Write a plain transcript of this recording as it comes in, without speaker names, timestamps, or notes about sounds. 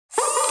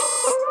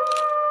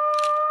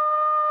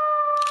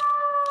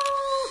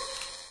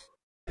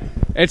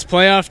It's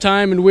playoff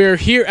time, and we're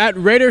here at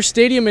Raider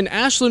Stadium in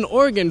Ashland,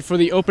 Oregon for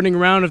the opening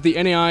round of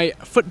the NAI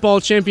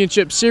Football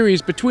Championship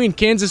Series between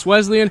Kansas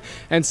Wesleyan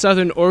and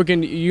Southern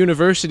Oregon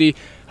University.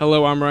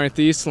 Hello, I'm Ryan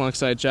Thies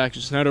alongside Jack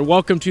Snyder.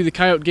 Welcome to the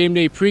Coyote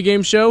Gameday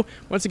Pregame Show.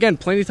 Once again,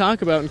 plenty to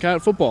talk about in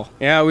Coyote football.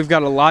 Yeah, we've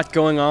got a lot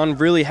going on.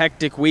 Really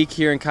hectic week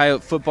here in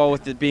Coyote football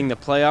with it being the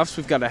playoffs.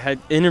 We've got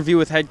an interview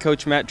with head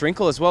coach Matt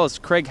Drinkle as well as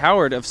Craig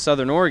Howard of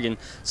Southern Oregon,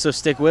 so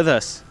stick with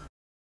us.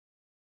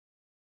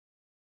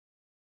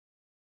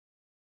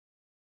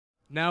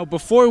 Now,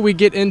 before we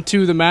get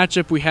into the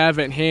matchup we have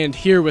at hand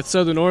here with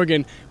Southern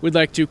Oregon, we'd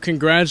like to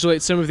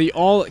congratulate some of the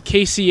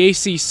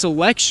all-KCAC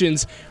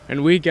selections,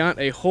 and we got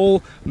a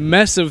whole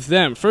mess of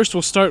them. First,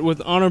 we'll start with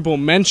honorable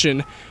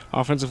mention: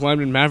 offensive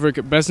lineman Maverick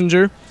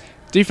Bessinger,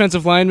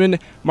 defensive lineman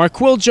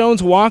Marquill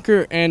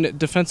Jones-Walker, and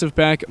defensive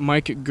back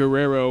Mike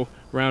Guerrero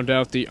round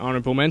out the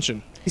honorable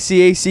mention.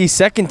 KCAC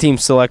second-team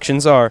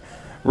selections are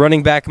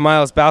running back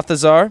Miles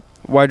Balthazar,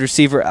 wide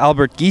receiver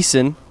Albert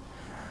Geeson,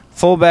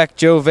 fullback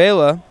Joe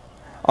Vela,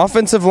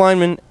 offensive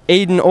lineman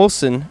Aiden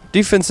Olson,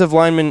 defensive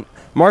lineman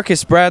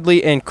Marcus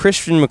Bradley and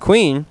Christian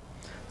McQueen,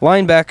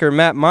 linebacker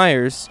Matt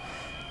Myers,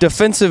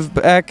 defensive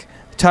back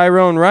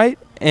Tyrone Wright,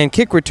 and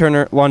kick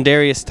returner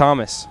Londarius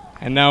Thomas.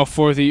 And now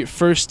for the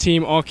first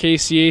team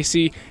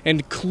all-KCAC,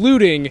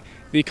 including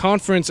the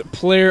Conference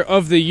Player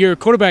of the Year,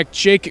 quarterback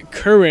Jake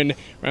Curran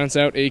rounds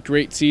out a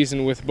great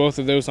season with both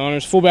of those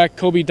honors. Fullback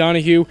Kobe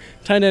Donahue,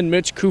 tight end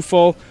Mitch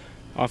Kufal,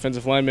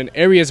 offensive lineman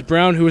Arias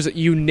Brown, who was a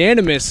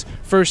unanimous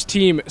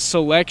first-team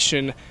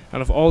selection out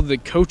of all the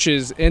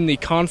coaches in the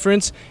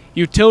conference,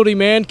 utility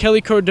man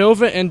Kelly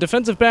Cordova, and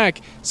defensive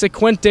back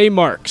Sequente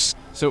Marks.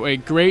 So a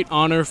great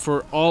honor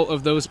for all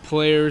of those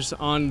players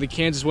on the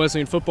Kansas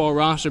Wesleyan football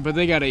roster, but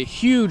they got a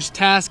huge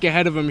task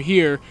ahead of them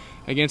here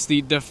against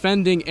the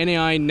defending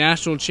NAI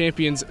national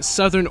champions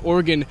Southern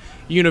Oregon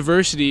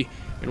University.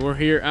 And we're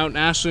here out in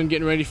Ashland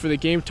getting ready for the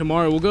game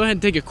tomorrow. We'll go ahead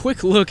and take a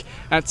quick look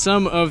at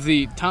some of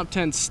the top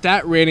 10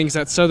 stat ratings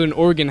that Southern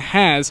Oregon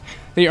has.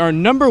 They are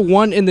number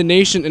 1 in the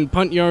nation in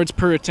punt yards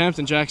per attempt.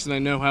 And Jackson, I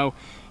know how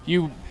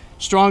you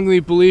strongly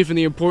believe in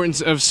the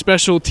importance of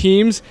special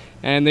teams.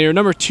 And they are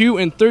number 2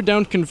 in third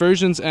down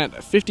conversions at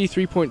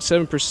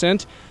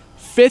 53.7%.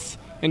 5th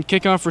in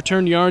kickoff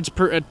return yards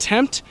per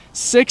attempt.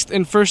 6th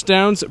in first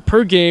downs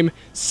per game.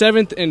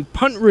 7th in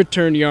punt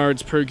return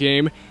yards per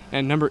game.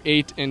 And number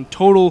 8 in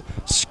total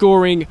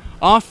scoring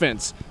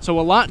offense. So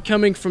a lot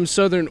coming from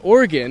Southern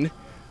Oregon,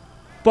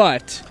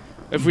 but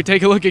if we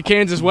take a look at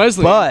Kansas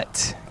Wesleyan.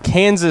 But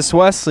Kansas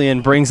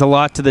Wesleyan brings a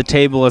lot to the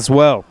table as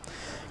well.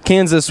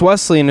 Kansas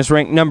Wesleyan is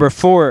ranked number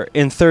 4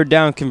 in third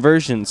down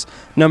conversions,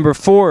 number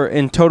 4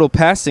 in total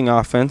passing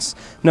offense,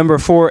 number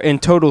 4 in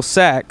total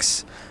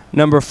sacks,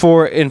 number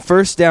 4 in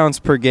first downs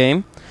per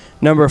game,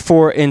 number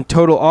 4 in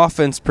total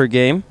offense per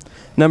game,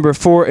 number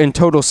 4 in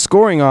total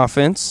scoring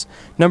offense,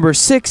 number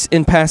 6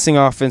 in passing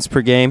offense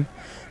per game,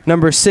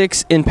 number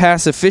 6 in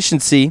pass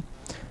efficiency,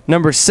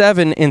 number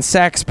 7 in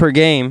sacks per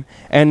game,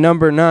 and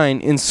number 9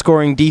 in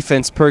scoring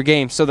defense per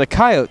game. So the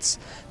Coyotes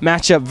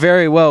match up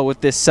very well with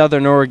this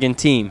Southern Oregon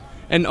team.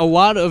 And a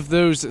lot of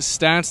those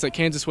stats that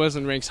Kansas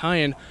Wesleyan ranks high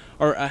in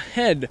are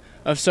ahead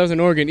of Southern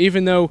Oregon,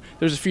 even though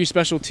there's a few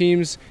special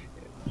teams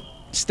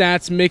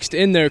stats mixed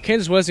in there.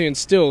 Kansas Wesleyan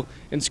still,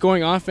 in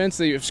scoring offense,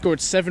 they have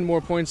scored 7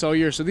 more points all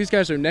year, so these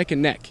guys are neck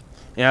and neck.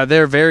 Yeah,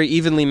 they're very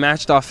evenly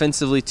matched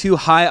offensively. 2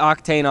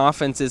 high-octane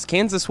offenses.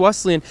 Kansas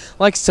Wesleyan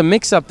likes to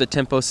mix up the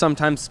tempo,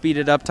 sometimes speed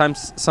it up,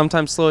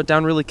 sometimes slow it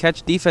down, really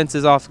catch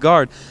defenses off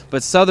guard.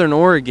 But Southern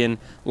Oregon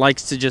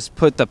likes to just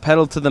put the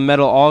pedal to the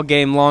metal all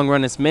game long,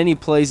 run as many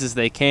plays as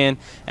they can,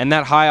 and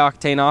that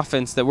high-octane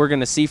offense that we're going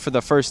to see for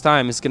the first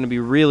time is going to be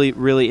really,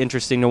 really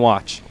interesting to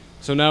watch.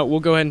 So now we'll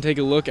go ahead and take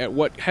a look at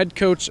what head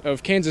coach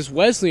of Kansas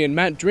Wesleyan,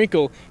 Matt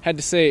Drinkle, had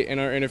to say in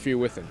our interview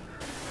with him.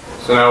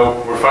 So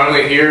now we're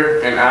finally here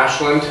in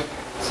Ashland.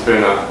 It's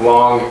been a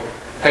long,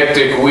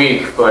 hectic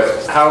week,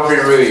 but how have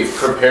you really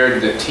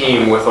prepared the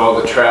team with all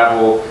the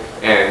travel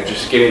and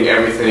just getting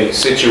everything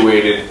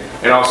situated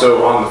and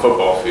also on the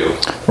football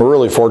field? We're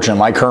really fortunate.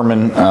 Mike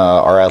Herman,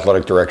 our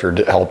athletic director,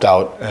 helped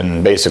out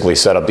and basically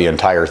set up the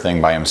entire thing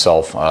by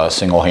himself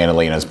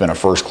single-handedly, and it's been a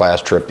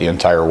first-class trip the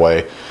entire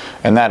way.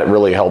 And that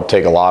really helped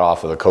take a lot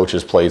off of the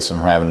coaches' plates and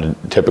having to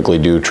typically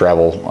do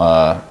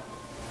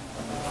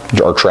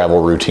our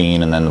travel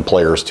routine, and then the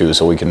players too,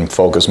 so we can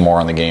focus more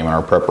on the game and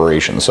our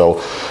preparation.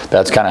 So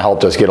that's kind of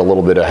helped us get a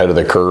little bit ahead of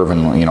the curve.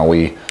 And you know,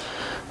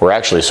 we're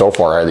actually so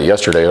far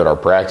yesterday at our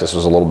practice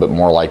was a little bit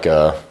more like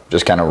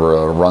just kind of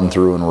a run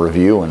through and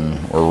review,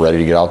 and we're ready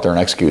to get out there and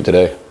execute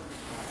today.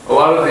 A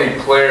lot of the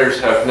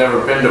players have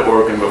never been to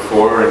Oregon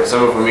before, and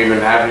some of them even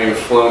haven't even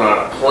flown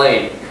on a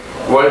plane.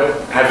 What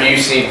have you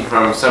seen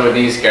from some of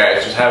these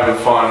guys just having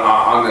fun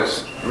on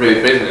this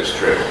really business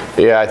trip?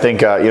 Yeah, I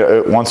think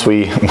once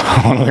when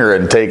we were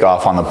in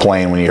takeoff on the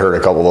plane, when you heard a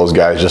couple of those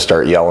guys just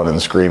start yelling and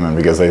screaming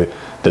because they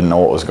didn't know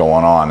what was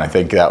going on, I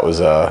think that was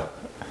a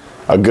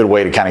good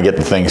way to kind of get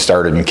the thing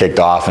started and kicked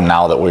off. And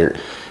now that we're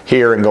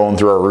here and going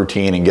through our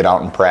routine and get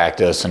out and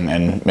practice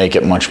and make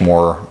it much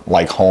more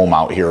like home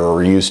out here, or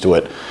we're used to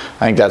it.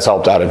 I think that's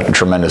helped out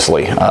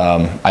tremendously.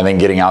 I think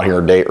getting out here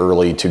a day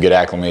early to get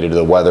acclimated to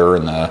the weather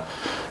and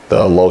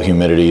the low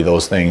humidity,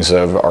 those things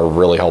are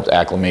really helped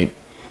acclimate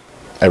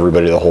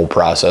everybody to the whole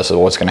process of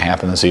what's going to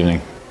happen this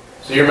evening.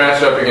 So you're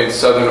matched up against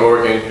Southern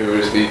Oregon, who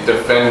is the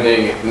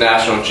defending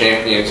national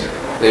champions.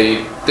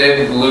 They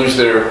did lose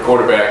their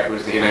quarterback, who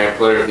was the NAIA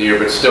Player of the Year,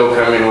 but still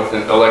come in with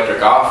an electric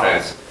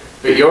offense.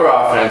 But your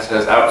offense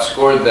has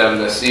outscored them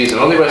this season,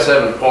 only by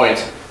 7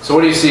 points. So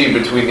what do you see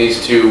between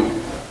these two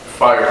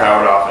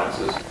fire-powered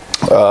offenses?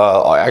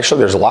 Actually,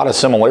 there's a lot of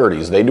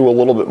similarities. They do a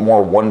little bit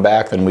more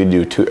one-back than we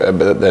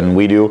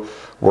do.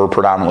 We're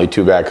predominantly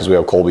two-back because we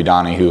have Colby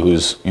Donahue,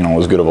 who's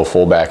as good of a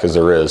fullback as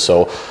there is.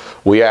 So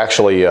we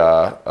actually,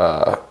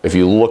 if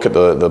you look at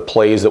the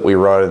plays that we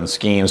run and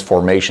schemes,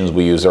 formations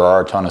we use, there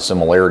are a ton of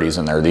similarities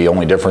in there. The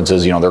only difference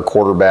is, their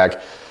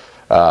quarterback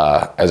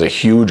has a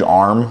huge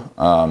arm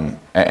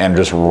and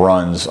just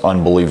runs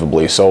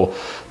unbelievably. So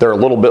they're a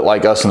little bit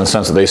like us in the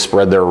sense that they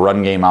spread their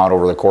run game out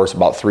over the course of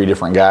about 3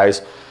 different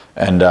guys.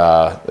 And,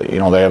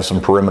 they have some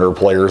perimeter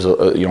players,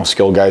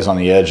 skilled guys on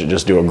the edge that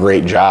just do a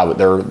great job.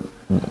 Their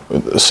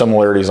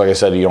similarities, like I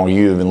said, you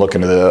even look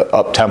into the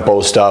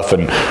up-tempo stuff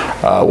and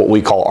what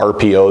we call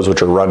RPOs,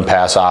 which are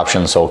run-pass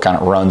options, so kind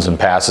of runs and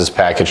passes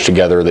packaged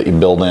together that you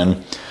build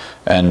in.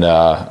 And,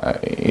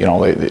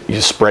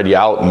 you spread you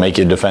out and make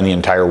you defend the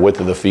entire width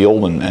of the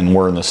field, and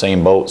we're in the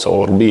same boat.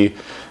 So it'll be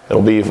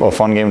a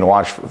fun game to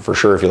watch for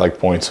sure if you like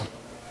points.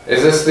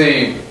 Is this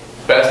the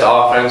best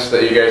offense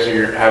that you guys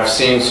have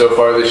seen so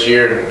far this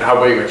year, and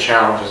how big of a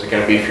challenge is it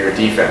going to be for your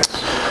defense?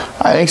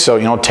 I think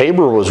so.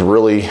 Tabor was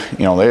really,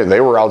 they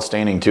were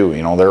outstanding too.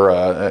 They're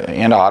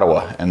and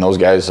Ottawa, and those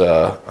guys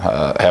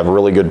have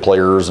really good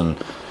players, and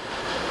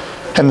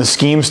the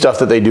scheme stuff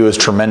that they do is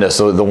tremendous.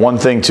 So the one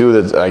thing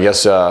too that I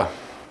guess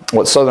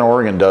what Southern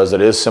Oregon does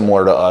that is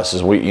similar to us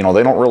is they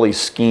don't really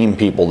scheme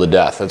people to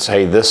death. It's,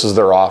 hey, this is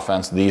their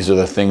offense, these are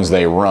the things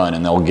they run,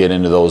 and they'll get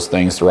into those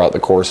things throughout the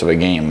course of a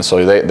game.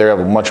 So they have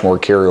a much more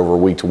carryover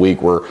week to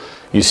week, where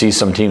you see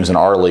some teams in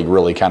our league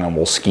really kind of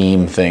will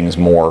scheme things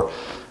more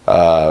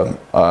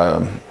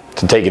to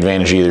take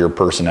advantage of either your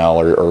personnel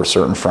or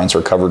certain fronts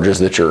or coverages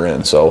that you're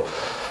in. So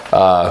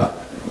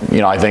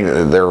I think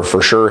they're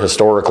for sure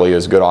historically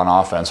as good on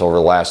offense over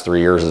the last 3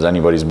 years as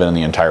anybody's been in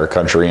the entire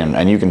country,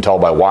 and you can tell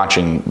by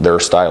watching their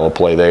style of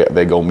play.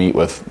 They go meet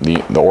with the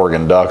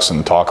Oregon Ducks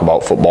and talk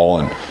about football,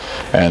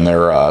 and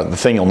they're the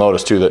thing you'll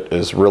notice too that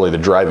is really the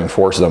driving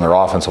force of them. Their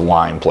offensive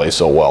line plays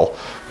so well.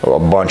 A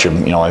bunch of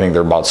I think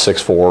they're about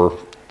 6'4",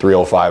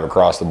 305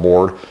 across the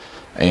board,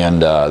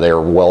 and they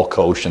are well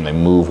coached and they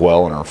move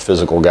well and are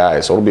physical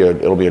guys. So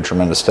it'll be a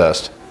tremendous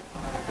test.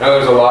 Now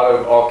there's a lot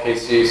of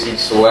all-KCAC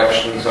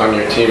selections on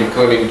your team,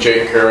 including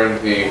Jake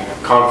Curran, the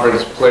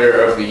Conference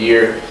Player of the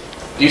Year.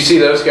 Do you see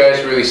those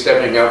guys really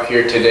stepping up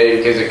here today,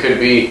 because it could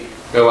be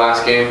their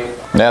last game?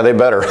 Yeah, they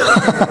better.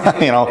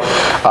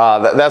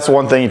 That's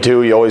one thing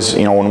too. You always,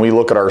 when we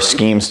look at our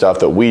scheme stuff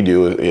that we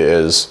do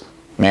is,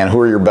 man,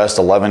 who are your best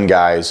 11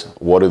 guys?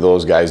 What do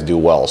those guys do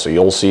well? So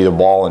you'll see the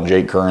ball in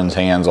Jake Curran's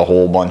hands a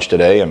whole bunch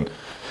today, and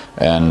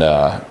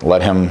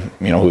let him,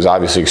 who's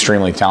obviously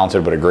extremely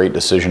talented, but a great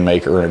decision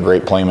maker and a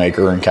great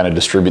playmaker, and kind of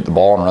distribute the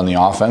ball and run the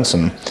offense.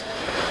 And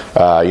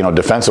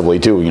defensively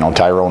too,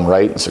 Tyrone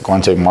Wright,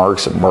 Sequente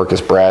Marks,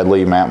 Marcus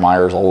Bradley, Matt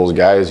Myers, all those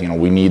guys,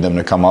 we need them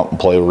to come up and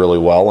play really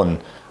well.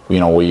 And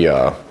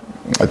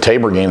a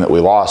Tabor game that we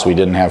lost, we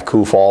didn't have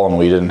Kufal and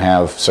we didn't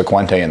have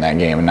Sequente in that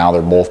game, and now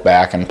they're both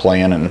back and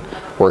playing, and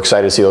we're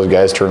excited to see those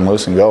guys turn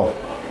loose and go.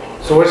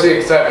 So what's the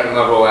excitement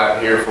level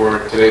at here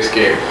for today's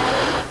game?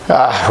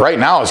 Right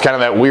now, it's kind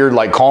of that weird,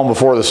 like, calm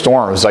before the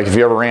storm. It's like if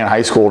you ever ran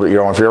high school, if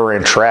you ever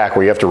ran track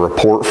where you have to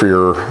report for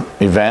your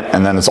event,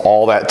 and then it's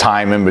all that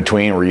time in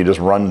between where you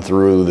just run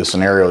through the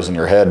scenarios in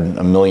your head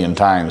a million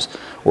times.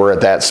 We're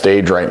at that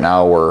stage right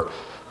now where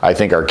I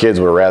think our kids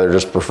would rather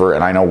just prefer,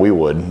 and I know we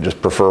would,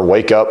 just prefer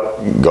wake up,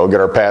 go get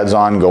our pads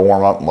on, go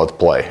warm up, and let's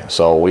play.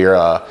 So we're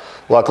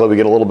luckily we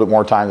get a little bit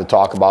more time to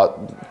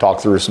talk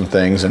through some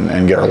things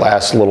and get our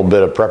last little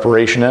bit of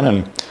preparation in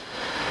and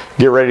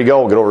get ready to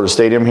go. We'll get over to the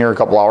stadium here a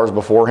couple hours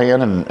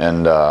beforehand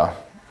and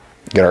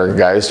get our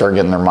guys start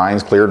getting their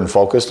minds cleared and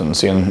focused and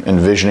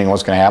envisioning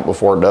what's going to happen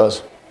before it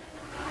does.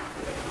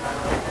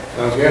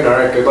 Sounds good. All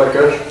right. Good luck,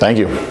 Coach. Thank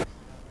you.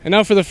 And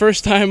now for the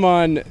first time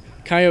on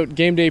Coyote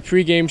Gameday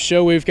Pregame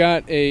Show, we've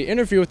got an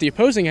interview with the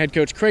opposing head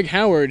coach, Craig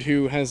Howard,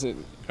 who has a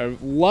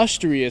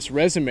lustrous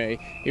resume.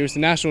 He was the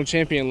national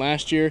champion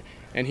last year,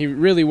 and he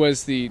really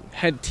was the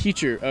head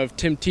teacher of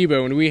Tim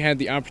Tebow, and we had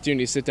the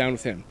opportunity to sit down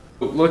with him.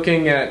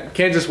 Looking at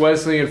Kansas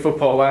Wesleyan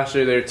football last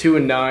year, they're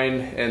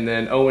 2-9 and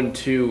then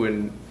 0-2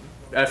 in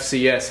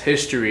FCS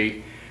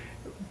history.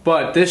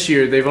 But this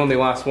year, they've only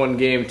lost one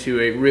game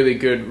to a really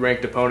good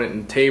ranked opponent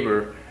in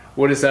Tabor.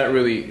 What does that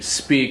really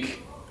speak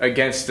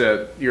against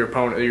your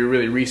opponent that you're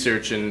really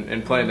researching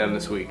and playing them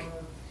this week?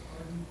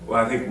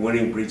 Well, I think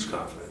winning breeds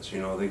confidence.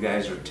 The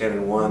guys are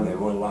 10-1.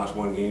 They've only lost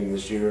one game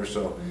this year,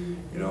 so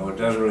it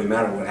doesn't really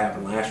matter what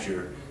happened last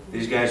year.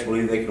 these guys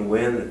believe they can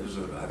win. It was,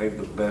 I think,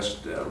 the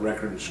best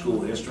record in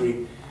school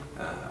history.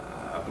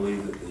 I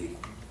believe that the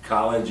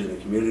college and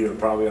the community are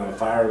probably on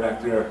fire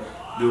back there,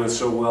 doing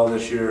so well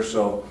this year.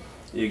 So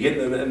you get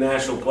in the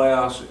national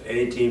playoffs,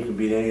 any team can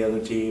beat any other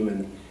team,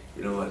 and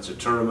you know it's a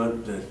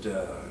tournament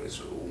that it's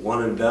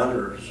one and done,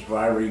 or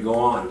survivor you go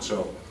on.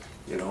 So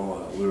you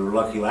know we were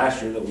lucky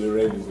last year that we were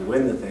able to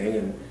win the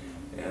thing,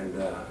 and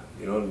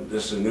you know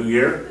this is a new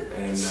year,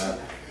 and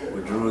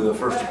we drew the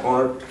first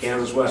opponent,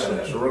 Kansas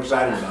Wesleyan. So we're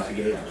excited about the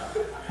game.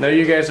 Now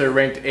you guys are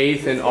ranked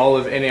 8th in all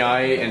of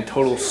NAIA and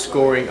total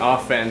scoring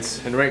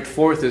offense, and ranked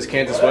 4th is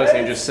Kansas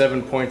Wesleyan, just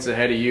 7 points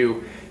ahead of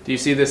you. Do you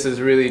see this as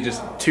really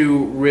just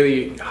two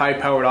really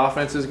high-powered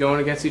offenses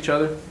going against each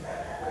other?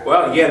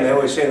 Well, again, they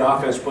always say the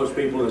offense puts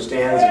people in the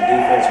stands and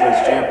defense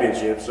wins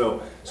championships.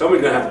 So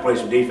somebody's going to have to play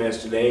some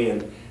defense today,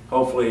 and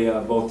hopefully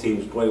both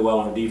teams play well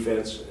on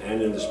defense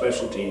and in the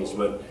special teams.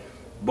 But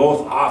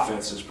both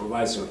offenses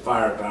provide some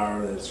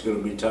firepower that's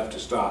going to be tough to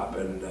stop.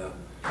 And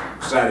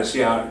excited to see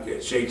how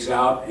it shakes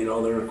out. You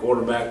know, their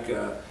quarterback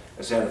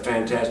has had a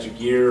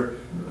fantastic year.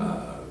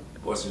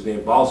 What's his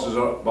name?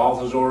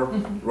 Balthazar.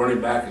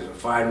 Running back is a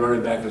fine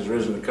running back that's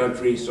risen the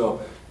country. So,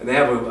 and they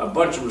have a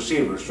bunch of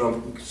receivers,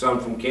 some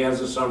from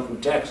Kansas, some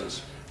from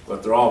Texas,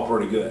 but they're all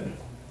pretty good.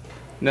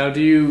 Now,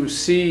 do you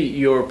see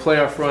your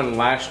playoff run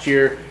last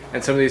year,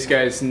 and some of these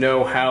guys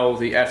know how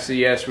the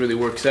FCS really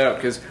works out?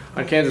 Because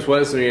on Kansas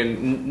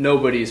Wesleyan,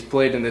 nobody's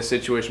played in this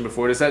situation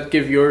before. Does that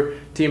give your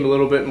team a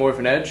little bit more of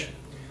an edge?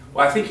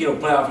 Well, I think, you know,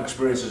 playoff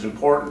experience is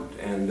important,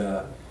 and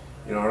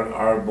you know,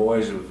 our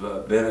boys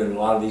have been in a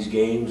lot of these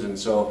games, and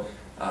so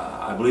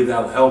I believe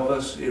that'll help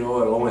us. You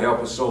know, it'll only help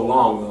us so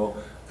long, though,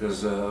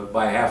 because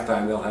by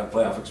halftime they'll have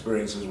playoff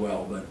experience as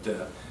well.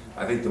 But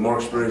I think the more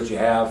experience you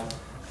have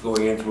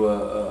going into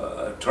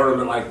a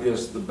tournament like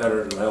this, the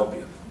better it'll help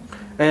you.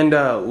 And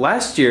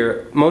last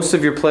year, most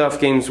of your playoff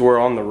games were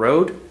on the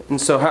road.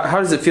 And so how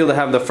does it feel to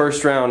have the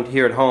first round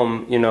here at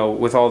home, you know,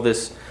 with all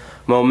this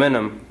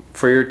momentum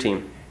for your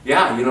team?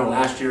 Yeah, you know,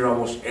 last year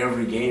almost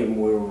every game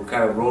we were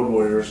kind of road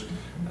warriors,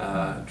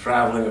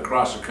 traveling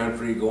across the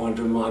country, going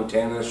to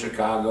Montana,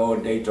 Chicago,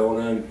 and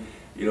Daytona, and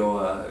you know,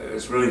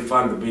 it's really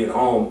fun to be at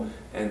home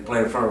and play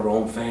in front of our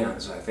home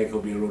fans. I think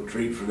it'll be a real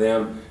treat for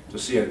them to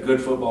see a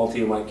good football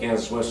team like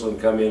Kansas Wesleyan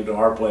come into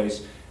our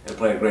place and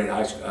play a great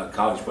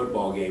college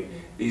football game.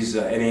 These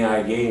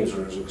NAIA games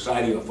are as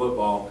exciting a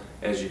football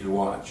as you can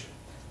watch.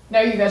 Now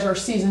you guys are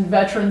seasoned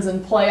veterans in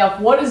playoff.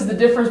 What is the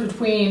difference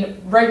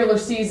between regular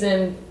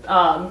season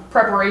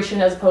preparation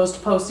as opposed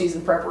to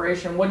postseason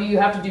preparation? What do you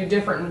have to do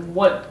different, and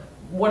what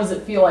does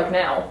it feel like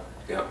now?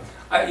 Yeah,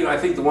 I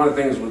think one of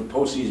the things with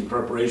postseason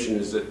preparation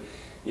is that,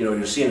 you know,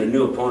 you're seeing a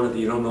new opponent that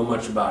you don't know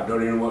much about,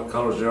 don't even know what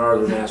colors they are,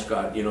 their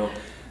mascot, you know.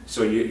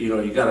 So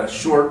you got a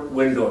short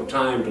window of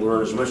time to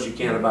learn as much as you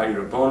can about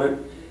your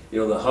opponent. You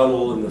know, the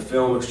huddle and the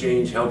film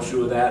exchange helps you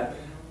with that.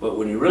 But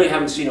when you really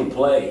haven't seen them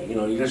play, you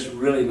know, you're just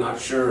really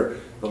not sure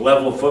the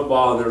level of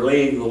football in their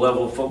league, the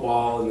level of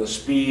football and the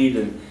speed,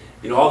 and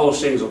you know, all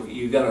those things.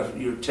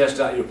 You test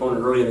out your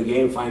opponent early in the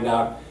game, find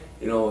out,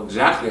 you know,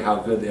 exactly how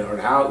good they are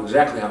and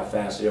exactly how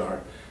fast they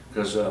are,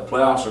 because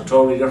playoffs are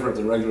totally different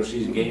than regular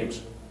season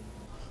games.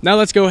 Now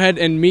let's go ahead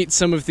and meet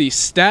some of the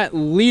stat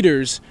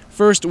leaders.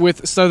 First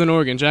with Southern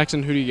Oregon.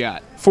 Jackson, who do you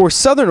got? For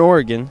Southern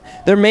Oregon,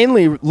 they're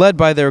mainly led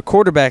by their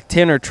quarterback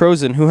Tanner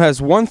Trozen, who has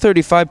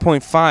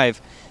 135.5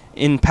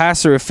 in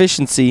passer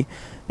efficiency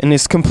and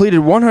has completed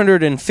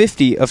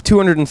 150 of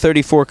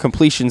 234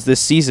 completions this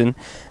season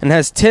and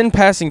has 10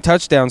 passing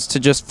touchdowns to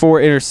just 4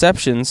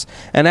 interceptions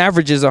and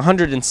averages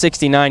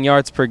 169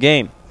 yards per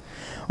game.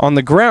 On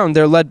the ground,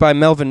 they're led by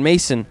Melvin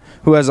Mason,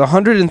 who has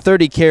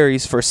 130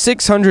 carries for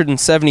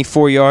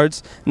 674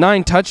 yards,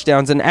 9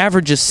 touchdowns, and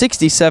averages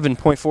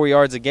 67.4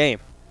 yards a game.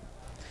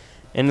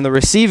 And in the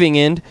receiving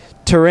end,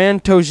 Taran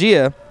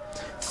Togia,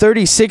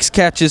 36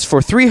 catches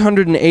for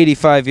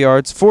 385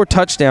 yards, 4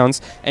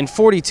 touchdowns, and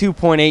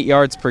 42.8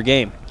 yards per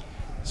game.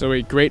 So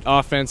a great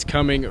offense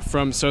coming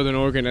from Southern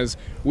Oregon. As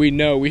we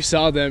know, we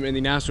saw them in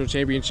the national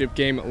championship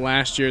game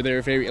last year.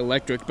 They're very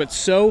electric, but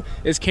so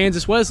is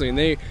Kansas Wesleyan.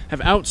 They have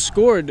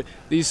outscored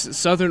these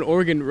Southern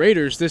Oregon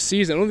Raiders this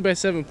season, only by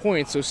 7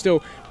 points, so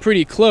still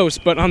pretty close.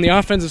 But on the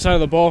offensive side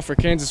of the ball for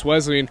Kansas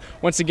Wesleyan,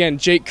 once again,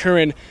 Jake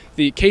Curran,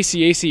 the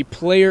KCAC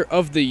Player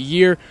of the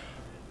Year,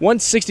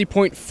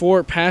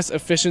 160.4 pass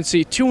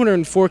efficiency,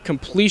 204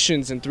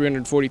 completions in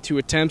 342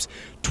 attempts,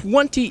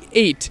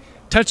 28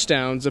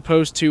 touchdowns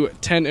opposed to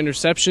 10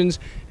 interceptions,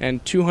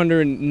 and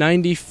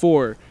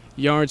 294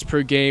 yards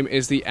per game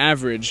is the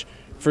average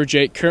for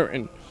Jake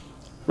Curran.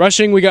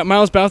 Rushing, we got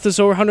Miles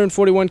Balthazar,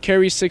 141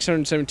 carries,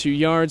 672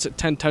 yards,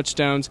 10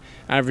 touchdowns,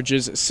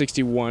 averages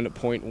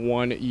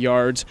 61.1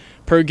 yards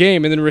per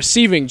game. And then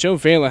receiving, Joe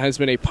Vela has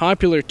been a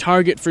popular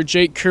target for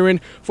Jake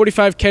Curran,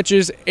 45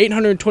 catches,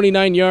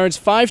 829 yards,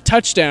 5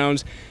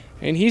 touchdowns,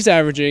 and he's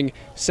averaging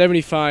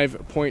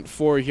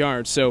 75.4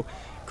 yards. So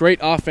great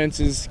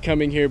offenses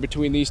coming here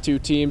between these two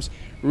teams.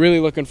 really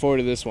looking forward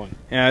to this one.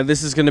 Yeah,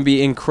 this is going to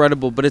be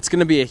incredible, but it's going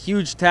to be a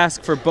huge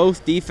task for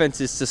both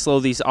defenses to slow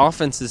these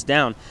offenses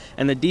down.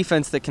 And the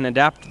defense that can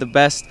adapt the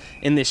best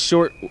in this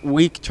short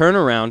week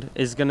turnaround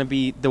is going to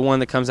be the one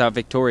that comes out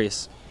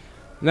victorious.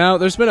 Now,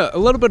 there's been a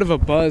little bit of a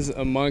buzz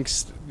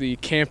amongst the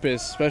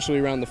campus, especially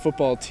around the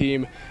football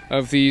team,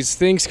 of these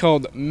things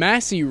called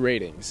Massey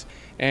ratings.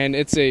 And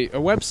it's a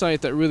website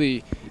that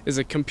really is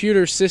a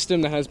computer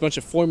system that has a bunch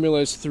of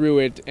formulas through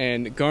it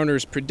and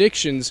garners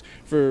predictions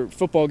for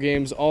football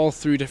games all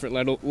through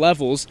different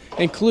levels,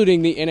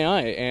 including the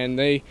NAIA. And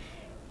they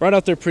brought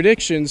out their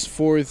predictions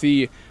for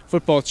the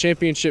football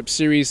championship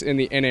series in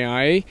the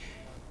NAIA,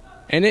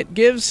 and it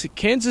gives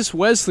Kansas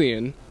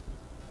Wesleyan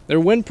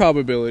their win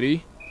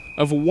probability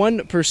of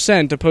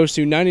 1% opposed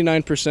to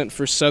 99%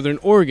 for Southern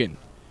Oregon.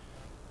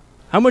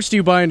 How much do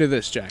you buy into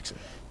this, Jackson?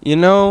 You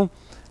know,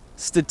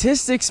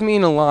 statistics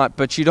mean a lot,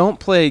 but you don't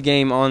play a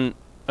game on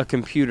a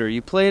computer.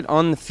 You play it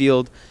on the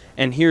field,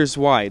 and here's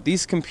why.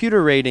 These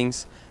computer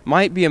ratings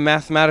might be a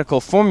mathematical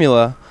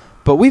formula,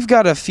 but we've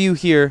got a few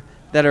here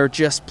that are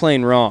just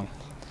plain wrong.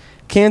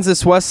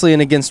 Kansas Wesleyan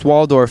against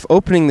Waldorf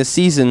opening the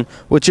season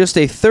with just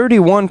a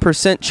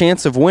 31%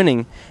 chance of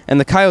winning, and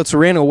the Coyotes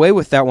ran away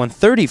with that one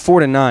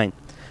 34-9.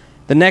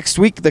 The next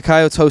week, the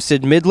Coyotes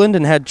hosted Midland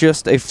and had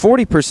just a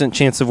 40%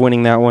 chance of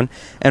winning that one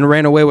and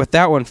ran away with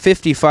that one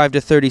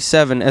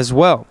 55-37 as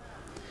well.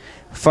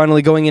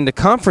 Finally, going into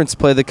conference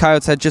play, the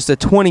Coyotes had just a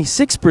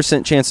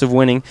 26% chance of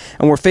winning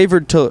and were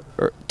favored to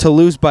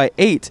lose by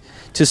 8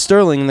 to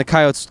Sterling, and the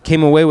Coyotes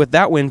came away with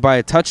that win by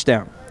a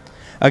touchdown.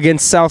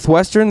 Against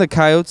Southwestern, the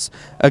Coyotes,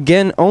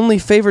 again, only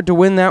favored to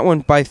win that one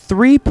by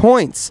 3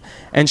 points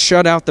and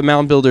shut out the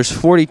Mound Builders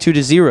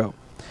 42-0.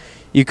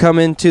 You come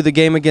into the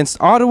game against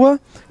Ottawa,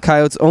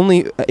 Coyotes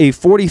only a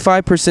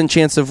 45%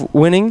 chance of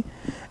winning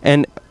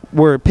and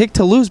were picked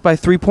to lose by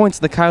 3 points.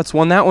 The Coyotes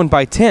won that one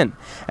by 10.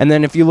 And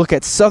then if you look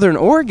at Southern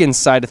Oregon's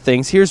side of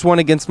things, here's one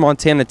against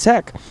Montana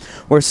Tech,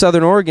 where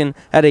Southern Oregon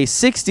had a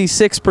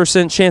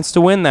 66% chance to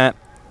win that,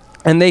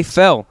 and they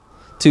fell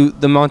to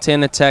the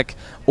Montana Tech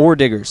Ore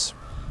Diggers.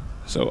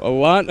 So a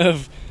lot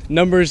of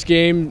numbers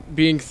game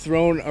being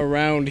thrown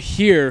around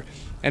here,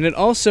 and it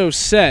also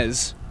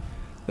says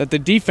that the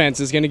defense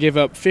is going to give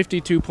up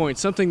 52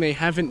 points, something they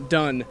haven't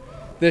done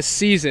this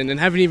season and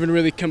haven't even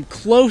really come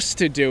close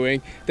to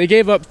doing. They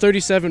gave up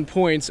 37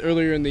 points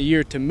earlier in the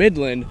year to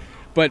Midland,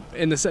 but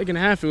in the second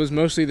half, it was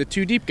mostly the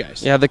two deep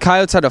guys. Yeah, the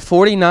Coyotes had a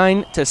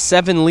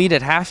 49-7 lead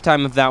at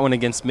halftime of that one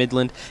against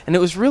Midland, and it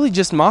was really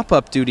just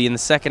mop-up duty in the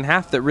second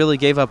half that really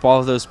gave up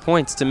all of those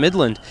points to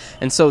Midland.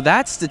 And so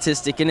that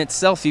statistic in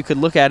itself, you could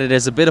look at it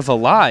as a bit of a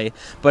lie,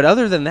 but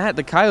other than that,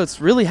 the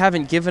Coyotes really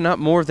haven't given up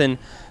more than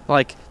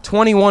like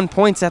 21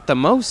 points at the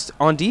most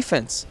on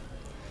defense.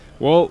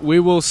 Well, we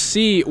will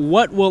see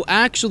what will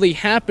actually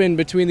happen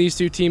between these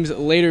two teams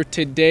later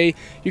today.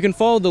 You can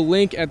follow the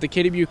link at the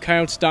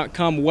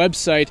kwcoyotes.com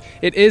website.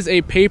 It is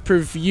a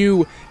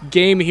pay-per-view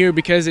game here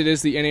because it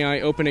is the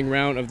NAIA opening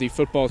round of the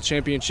football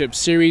championship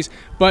series,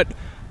 but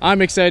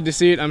I'm excited to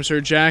see it. I'm sure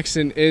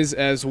Jackson is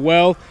as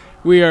well.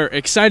 We are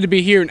excited to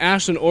be here in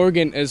Ashland,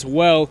 Oregon as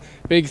well.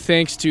 Big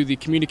thanks to the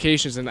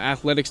communications and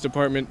athletics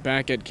department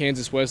back at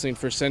Kansas Wesleyan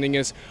for sending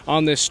us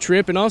on this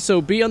trip. And also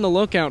be on the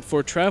lookout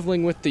for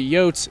Traveling with the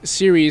Yotes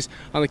series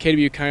on the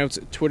KW Coyotes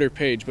Twitter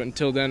page. But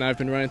until then, I've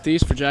been Ryan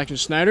Thies for Jackson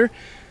Schneider.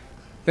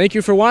 Thank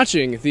you for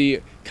watching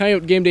the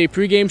Coyote Game Day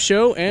pregame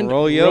show, and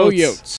Roll Yotes.